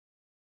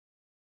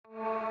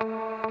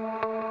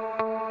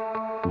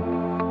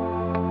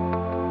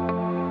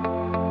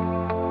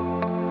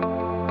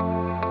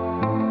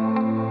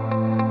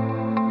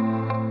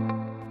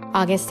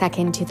August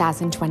 2nd,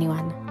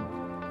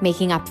 2021.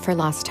 Making up for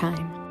lost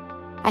time.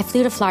 I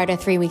flew to Florida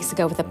 3 weeks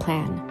ago with a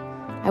plan.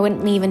 I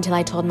wouldn't leave until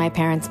I told my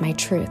parents my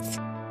truth.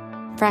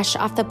 Fresh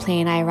off the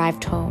plane, I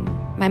arrived home.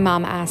 My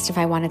mom asked if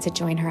I wanted to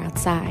join her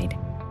outside.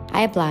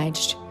 I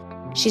obliged.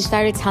 She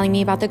started telling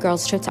me about the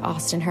girls' trip to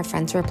Austin her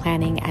friends were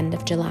planning end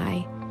of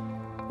July.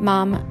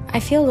 Mom, I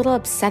feel a little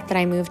upset that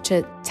I moved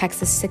to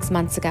Texas 6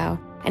 months ago,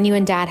 and you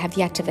and Dad have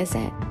yet to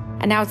visit.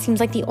 And now it seems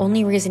like the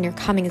only reason you're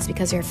coming is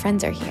because your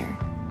friends are here.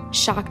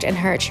 Shocked and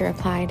hurt, she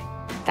replied,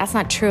 "That's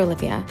not true,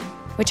 Olivia,"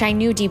 which I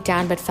knew deep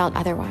down but felt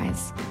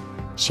otherwise.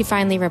 She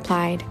finally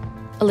replied,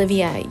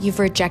 "Olivia, you've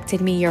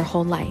rejected me your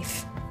whole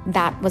life."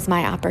 That was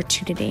my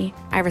opportunity.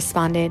 I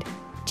responded,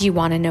 "Do you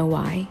want to know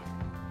why?"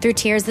 Through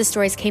tears, the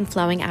stories came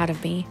flowing out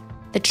of me.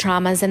 The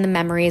traumas and the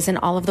memories and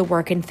all of the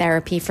work and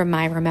therapy from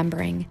my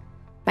remembering.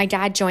 My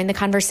dad joined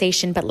the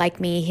conversation, but like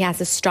me, he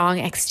has a strong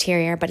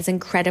exterior but is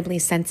incredibly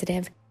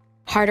sensitive.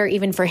 Harder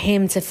even for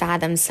him to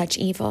fathom such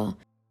evil.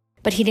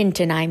 But he didn't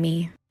deny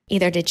me.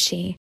 Either did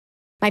she.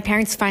 My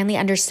parents finally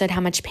understood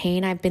how much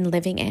pain I've been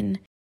living in.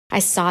 I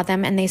saw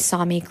them and they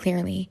saw me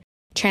clearly.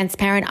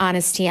 Transparent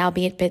honesty,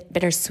 albeit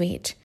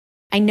bittersweet.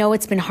 "I know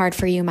it's been hard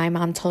for you," my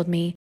mom told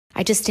me.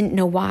 "I just didn't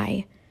know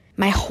why."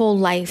 "My whole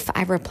life,"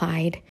 I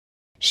replied.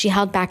 She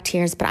held back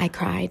tears, but I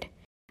cried.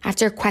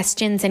 After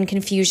questions and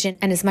confusion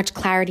and as much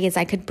clarity as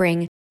I could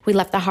bring, we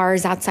left the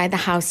horrors outside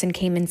the house and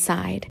came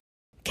inside.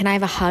 "Can I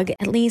have a hug,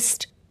 at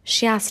least?"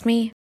 she asked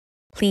me.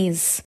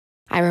 "Please,"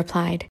 I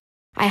replied.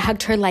 I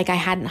hugged her like I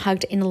hadn't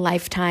hugged in a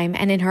lifetime,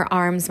 and in her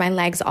arms, my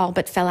legs all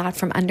but fell out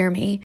from under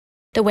me.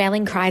 The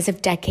wailing cries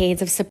of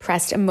decades of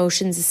suppressed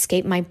emotions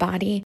escaped my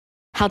body,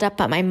 held up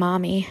by my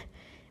mommy.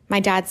 My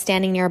dad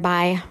standing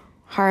nearby,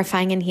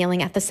 horrifying and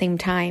healing at the same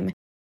time.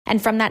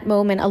 And from that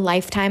moment, a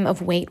lifetime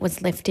of weight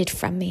was lifted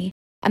from me.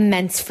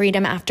 Immense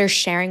freedom after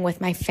sharing with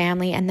my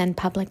family and then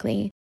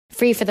publicly.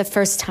 Free for the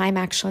first time,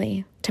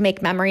 actually, to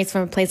make memories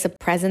from a place of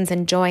presence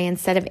and joy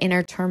instead of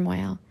inner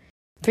turmoil.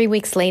 3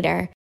 weeks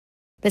later,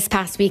 this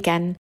past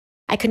weekend,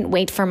 I couldn't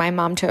wait for my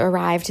mom to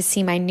arrive to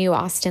see my new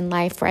Austin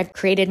life where I've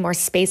created more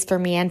space for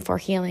me and for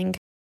healing.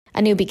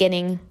 A new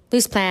beginning,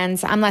 loose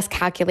plans, I'm less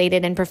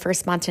calculated and prefer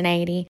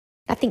spontaneity.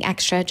 Nothing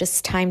extra,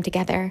 just time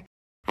together.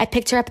 I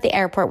picked her up at the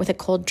airport with a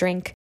cold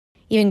drink.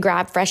 Even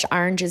grabbed fresh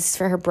oranges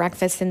for her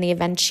breakfast in the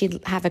event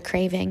she'd have a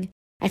craving.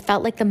 I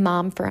felt like the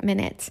mom for a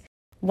minute,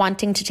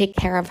 wanting to take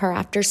care of her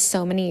after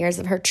so many years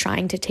of her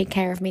trying to take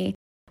care of me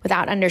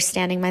without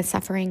understanding my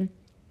suffering.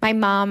 My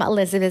mom,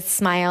 Elizabeth's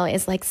smile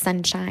is like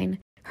sunshine.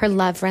 Her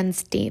love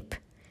runs deep.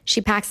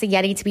 She packs a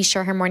Yeti to be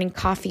sure her morning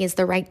coffee is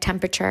the right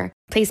temperature,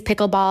 plays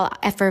pickleball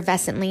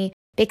effervescently,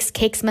 bakes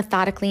cakes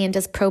methodically, and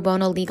does pro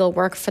bono legal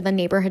work for the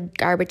neighborhood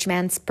garbage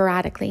man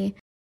sporadically.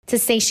 To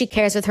say she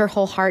cares with her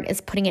whole heart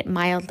is putting it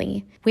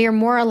mildly. We are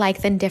more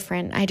alike than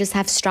different. I just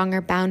have stronger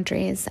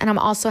boundaries, and I'm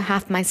also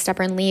half my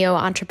stubborn Leo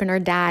entrepreneur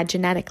dad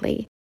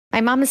genetically.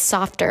 My mom is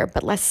softer,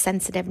 but less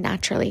sensitive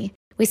naturally.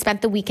 We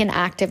spent the weekend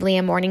actively,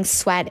 a morning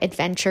sweat,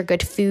 adventure,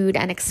 good food,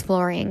 and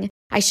exploring.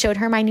 I showed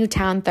her my new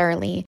town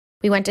thoroughly.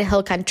 We went to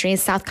Hill Country,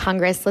 South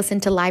Congress,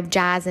 listened to live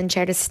jazz, and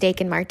shared a steak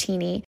and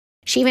martini.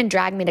 She even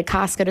dragged me to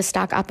Costco to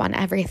stock up on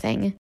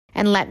everything.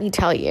 And let me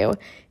tell you,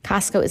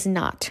 Costco is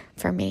not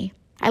for me.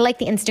 I like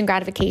the instant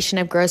gratification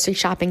of grocery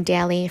shopping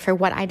daily for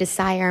what I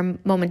desire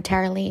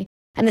momentarily,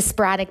 and the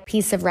sporadic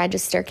piece of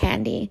register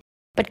candy.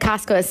 But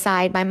Costco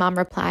aside, my mom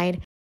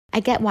replied, "I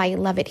get why you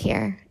love it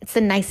here. It's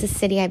the nicest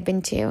city I've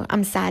been to.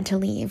 I'm sad to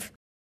leave."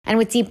 And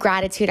with deep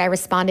gratitude, I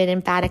responded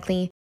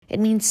emphatically, "It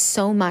means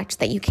so much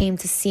that you came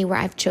to see where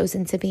I've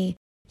chosen to be.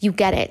 You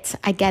get it.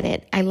 I get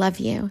it. I love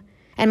you."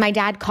 And my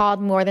dad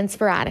called more than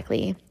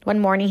sporadically. One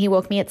morning, he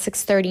woke me at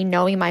 6:30,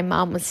 knowing my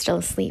mom was still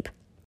asleep.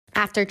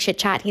 After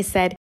chit-chat, he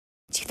said,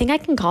 "Do you think I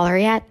can call her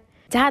yet?"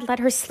 "Dad, let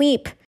her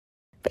sleep."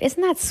 But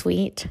isn't that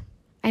sweet?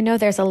 I know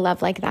there's a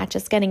love like that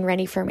just getting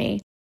ready for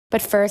me.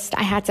 But first,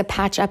 I had to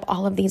patch up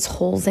all of these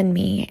holes in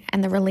me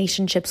and the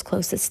relationships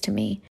closest to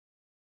me.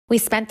 We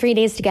spent 3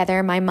 days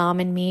together, my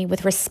mom and me,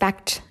 with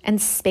respect and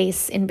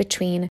space in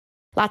between.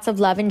 Lots of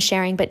love and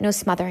sharing, but no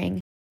smothering.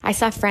 I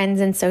saw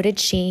friends and so did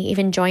she,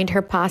 even joined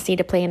her posse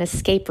to play an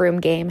escape room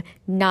game.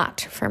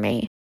 Not for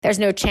me. There's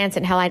no chance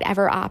in hell I'd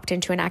ever opt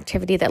into an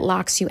activity that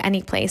locks you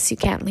any place you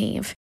can't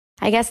leave.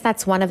 I guess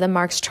that's one of the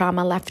marks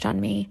trauma left on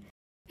me,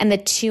 and the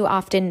too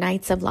often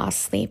nights of lost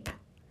sleep.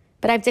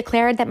 But I've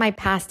declared that my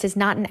past is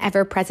not an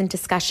ever-present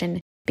discussion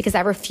because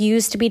I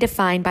refuse to be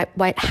defined by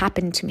what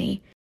happened to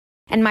me.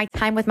 And my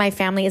time with my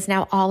family is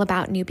now all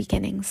about new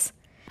beginnings.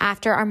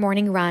 After our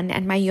morning run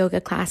and my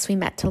yoga class, we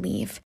met to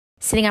leave.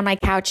 Sitting on my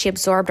couch, she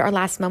absorbed our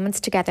last moments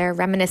together,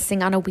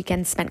 reminiscing on a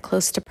weekend spent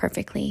close to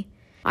perfectly.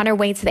 On her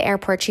way to the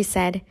airport, she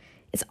said,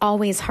 "It's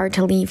always hard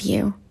to leave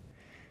you."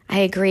 "I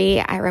agree,"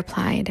 I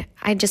replied.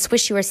 "I just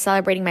wish you were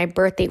celebrating my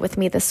birthday with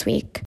me this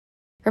week."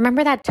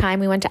 Remember that time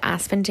we went to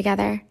Aspen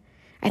together?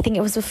 I think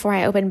it was before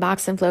I opened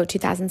Box and Flow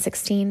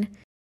 2016.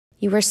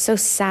 "You were so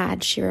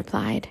sad," she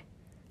replied.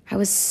 "I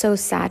was so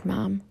sad,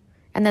 Mom."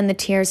 And then the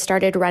tears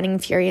started running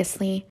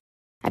furiously.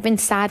 I've been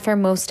sad for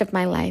most of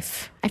my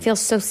life. I feel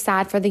so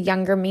sad for the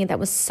younger me that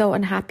was so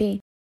unhappy.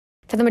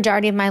 For the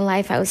majority of my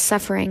life, I was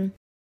suffering.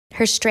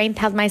 Her strength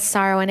held my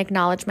sorrow and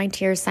acknowledged my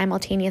tears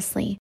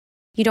simultaneously.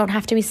 You don't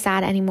have to be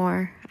sad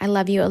anymore. I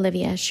love you,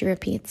 Olivia, she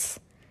repeats.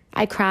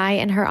 I cry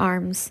in her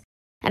arms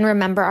and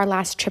remember our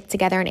last trip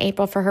together in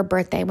April for her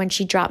birthday when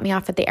she dropped me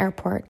off at the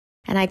airport,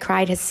 and I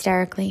cried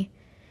hysterically.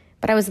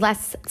 But I was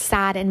less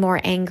sad and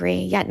more angry,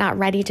 yet not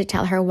ready to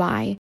tell her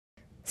why.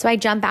 So I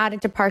jump out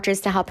at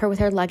departures to help her with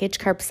her luggage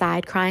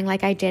curbside, crying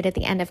like I did at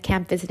the end of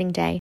camp visiting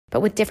day,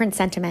 but with different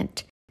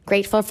sentiment.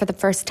 Grateful for the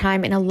first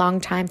time in a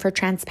long time for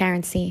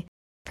transparency,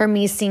 for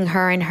me seeing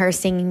her and her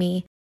seeing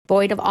me,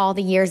 void of all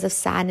the years of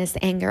sadness,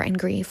 anger, and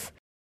grief.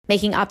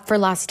 Making up for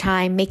lost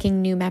time,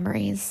 making new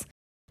memories.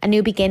 A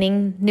new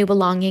beginning, new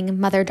belonging,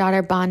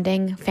 mother-daughter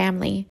bonding,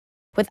 family.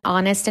 With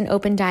honest and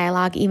open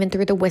dialogue even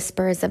through the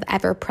whispers of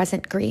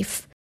ever-present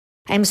grief.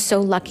 I am so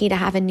lucky to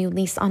have a new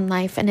lease on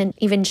life and an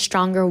even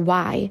stronger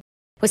why,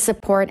 with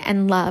support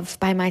and love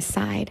by my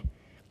side.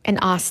 In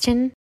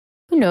Austin?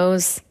 Who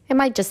knows? It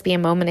might just be a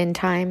moment in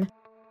time.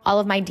 All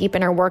of my deep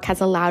inner work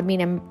has allowed me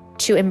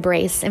to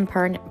embrace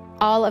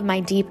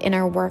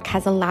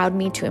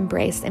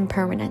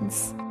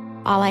impermanence.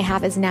 All I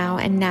have is now,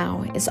 and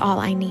now is all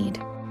I need.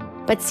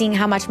 But seeing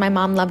how much my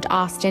mom loved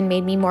Austin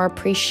made me more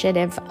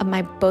appreciative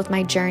of both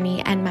my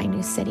journey and my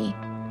new city.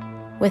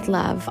 With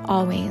love,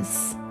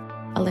 always,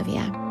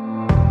 Olivia.